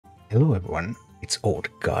Hello everyone, it's Old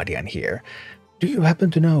Guardian here. Do you happen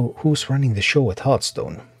to know who's running the show at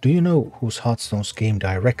Hearthstone? Do you know who's Hearthstone's game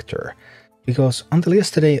director? Because until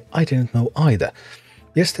yesterday I didn't know either.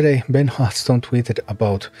 Yesterday Ben Hearthstone tweeted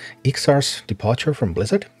about Ixar's departure from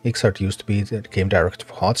Blizzard. Ixar used to be the game director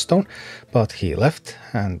for Hearthstone, but he left,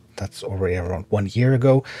 and that's already around 1 year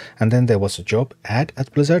ago. And then there was a job ad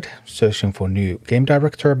at Blizzard searching for new game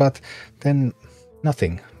director, but then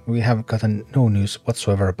nothing. We have gotten no news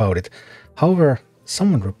whatsoever about it. However,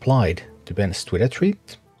 someone replied to Ben's Twitter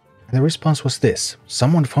tweet, and the response was this.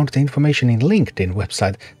 Someone found the information in LinkedIn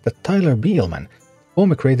website that Tyler Bielman,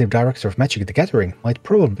 former creative director of Magic the Gathering, might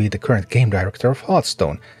probably be the current game director of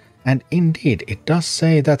Hearthstone. And indeed, it does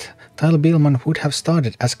say that Tyler Bielman would have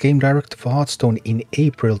started as game director for Hearthstone in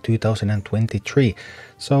April 2023.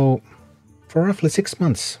 So, for roughly 6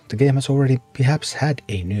 months, the game has already perhaps had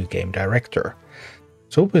a new game director.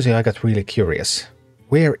 So obviously I got really curious.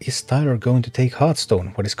 Where is Tyler going to take Hearthstone?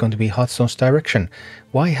 What is going to be Hearthstone's direction?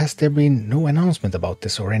 Why has there been no announcement about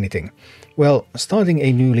this or anything? Well, starting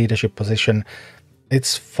a new leadership position,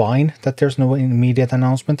 it's fine that there's no immediate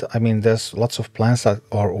announcement. I mean, there's lots of plans that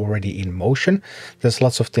are already in motion. There's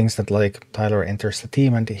lots of things that, like, Tyler enters the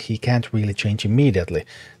team and he can't really change immediately.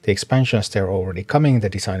 The expansions, they're already coming, the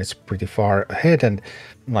design is pretty far ahead, and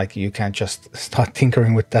like, you can't just start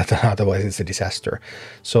tinkering with that, otherwise it's a disaster.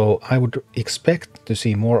 So I would expect to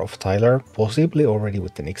see more of Tyler, possibly already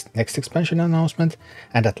with the next expansion announcement,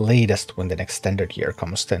 and at latest when the next standard year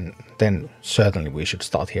comes, then certainly we should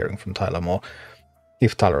start hearing from Tyler more.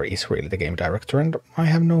 If Tyler is really the game director, and I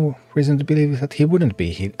have no reason to believe that he wouldn't be.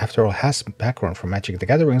 He, after all, has background from Magic the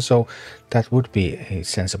Gathering, so that would be a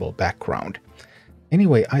sensible background.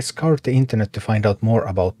 Anyway, I scoured the internet to find out more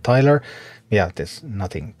about Tyler. Yeah, there's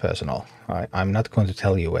nothing personal. I'm not going to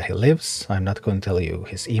tell you where he lives, I'm not going to tell you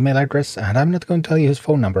his email address, and I'm not going to tell you his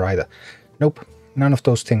phone number either. Nope, none of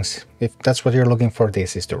those things. If that's what you're looking for,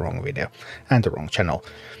 this is the wrong video and the wrong channel.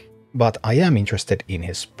 But I am interested in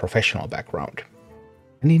his professional background.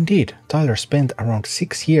 And indeed, Tyler spent around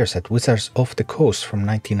 6 years at Wizards of the Coast from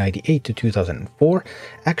 1998 to 2004,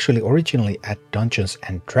 actually originally at Dungeons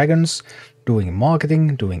 & Dragons, doing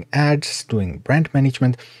marketing, doing ads, doing brand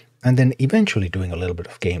management, and then eventually doing a little bit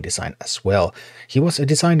of game design as well. He was a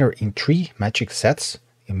designer in 3 Magic sets,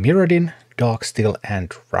 in Mirrodin, Darksteel,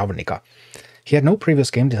 and Ravnica. He had no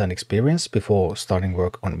previous game design experience before starting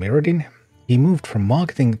work on Mirrodin. He moved from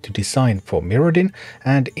marketing to design for Mirrodin,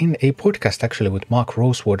 and in a podcast actually with Mark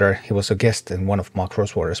Rosewater, he was a guest in one of Mark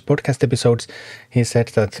Rosewater's podcast episodes, he said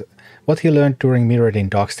that what he learned during Mirrodin,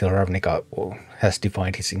 Darksteel, Ravnica has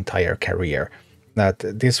defined his entire career. That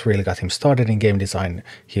this really got him started in game design.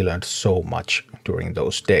 He learned so much during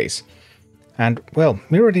those days. And well,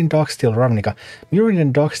 Mirrodin, Darksteel, Ravnica. Mirrodin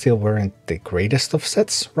and Darksteel weren't the greatest of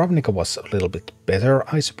sets. Ravnica was a little bit better,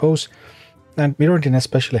 I suppose. And Mirrodin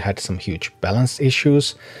especially had some huge balance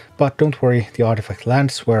issues, but don't worry, the artifact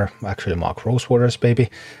lands were actually Mark Rosewater's baby,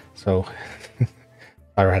 so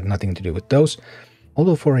Tyler had nothing to do with those.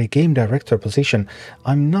 Although for a game director position,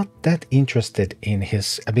 I'm not that interested in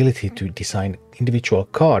his ability to design individual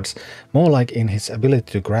cards, more like in his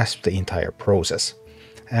ability to grasp the entire process.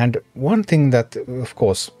 And one thing that, of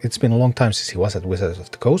course, it's been a long time since he was at Wizards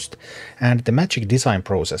of the Coast, and the Magic design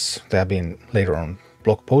process, there have been later on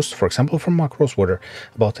blog posts, for example, from Mark Rosewater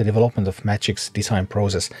about the development of Magic's design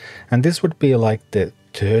process. And this would be like the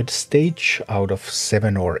 3rd stage out of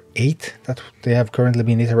 7 or 8 that they have currently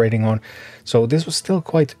been iterating on. So this was still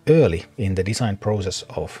quite early in the design process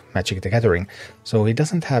of Magic the Gathering. So he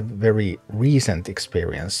doesn't have very recent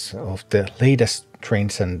experience of the latest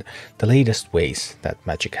trends and the latest ways that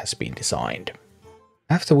Magic has been designed.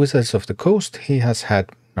 After Wizards of the Coast, he has had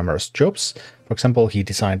numerous jobs. For example, he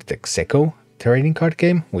designed the Xeko trading card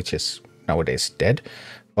game, which is nowadays dead,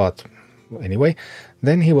 but anyway.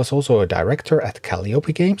 Then he was also a director at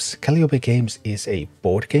Calliope Games. Calliope Games is a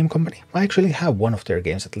board game company. I actually have one of their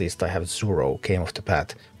games, at least I have Zuro, Game of the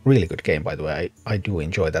Path. Really good game, by the way, I do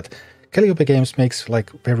enjoy that. Calliope Games makes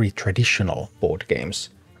like very traditional board games,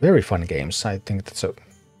 very fun games. I think that's a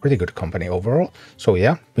pretty good company overall. So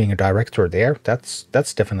yeah, being a director there, that's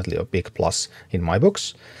definitely a big plus in my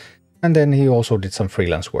books. And then he also did some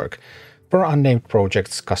freelance work for unnamed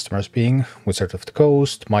projects, customers being Wizards of the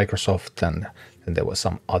Coast, Microsoft, and then there were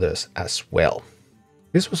some others as well.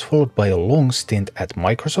 This was followed by a long stint at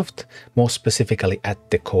Microsoft, more specifically at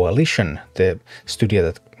the Coalition, the studio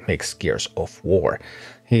that makes Gears of War.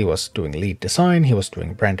 He was doing lead design, he was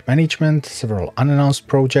doing brand management, several unannounced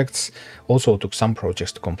projects, also took some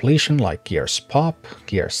projects to completion like Gears Pop,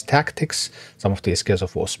 Gears Tactics, some of these Gears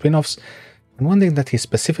of War spin-offs. And one thing that he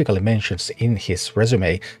specifically mentions in his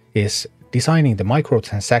resume is designing the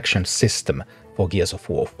microtransaction system for Gears of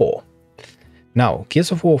War 4. Now,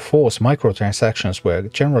 Gears of War 4's microtransactions were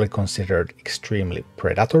generally considered extremely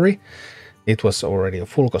predatory. It was already a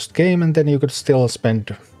full-cost game, and then you could still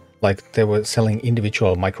spend, like, they were selling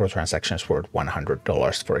individual microtransactions worth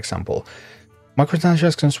 $100, for example.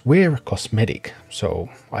 Microtransactions were cosmetic, so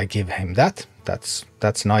I give him that.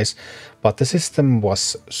 That's nice. But the system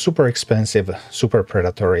was super expensive, super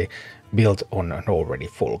predatory, built on an already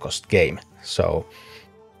full-cost game. So,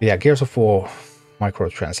 yeah, Gears of War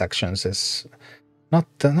microtransactions is not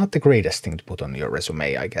the greatest thing to put on your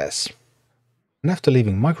resume, I guess. And after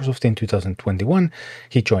leaving Microsoft in 2021,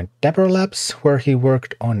 he joined Dapper Labs, where he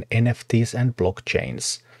worked on NFTs and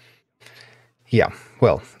blockchains. Yeah,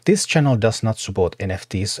 well, this channel does not support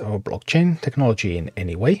NFTs or blockchain technology in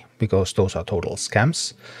any way, because those are total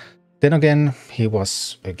scams. Then again, he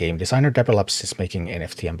was a game designer. Dapper Labs is making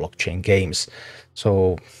NFT and blockchain games.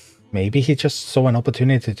 So maybe he just saw an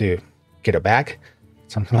opportunity to get a bag,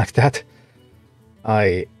 something like that.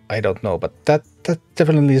 I don't know, but that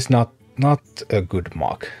definitely is not a good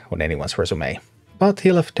mark on anyone's resume. But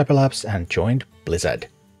he left Dapper Labs and joined Blizzard.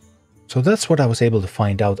 So that's what I was able to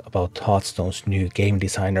find out about Hearthstone's new game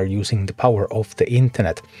designer using the power of the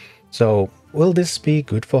internet. So will this be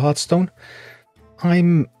good for Hearthstone?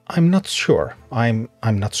 I'm not sure. I'm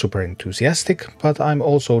not super enthusiastic, but I'm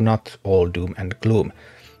also not all doom and gloom.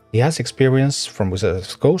 He has experience from Wizards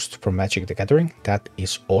of the Coast, from Magic the Gathering. That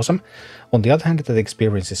is awesome. On the other hand, that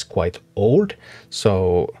experience is quite old,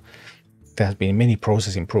 so there have been many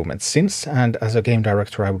process improvements since, and as a game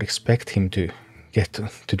director, I would expect him to get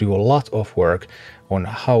to do a lot of work on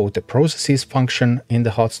how the processes function in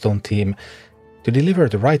the Hearthstone team to deliver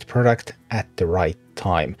the right product at the right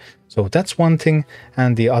time. So that's one thing,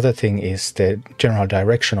 and the other thing is the general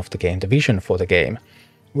direction of the game, the vision for the game.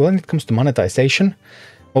 When it comes to monetization,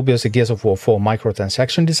 obviously Gears of War 4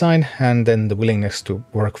 microtransaction design and then the willingness to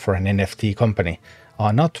work for an NFT company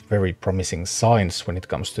are not very promising signs when it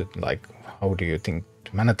comes to, like, how do you think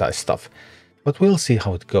to monetize stuff. But we'll see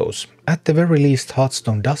how it goes. At the very least,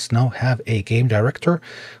 Hearthstone does now have a game director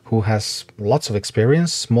who has lots of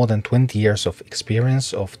experience, more than 20 years of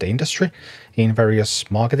experience of the industry in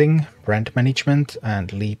various marketing, brand management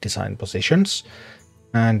and lead design positions.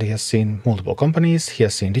 And he has seen multiple companies, he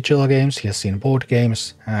has seen digital games, he has seen board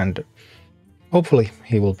games, and hopefully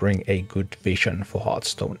he will bring a good vision for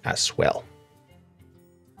Hearthstone as well.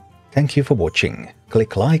 Thank you for watching.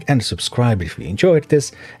 Click like and subscribe if you enjoyed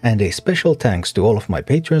this, and a special thanks to all of my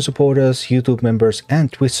Patreon supporters, YouTube members and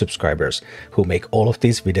Twitch subscribers who make all of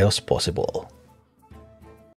these videos possible.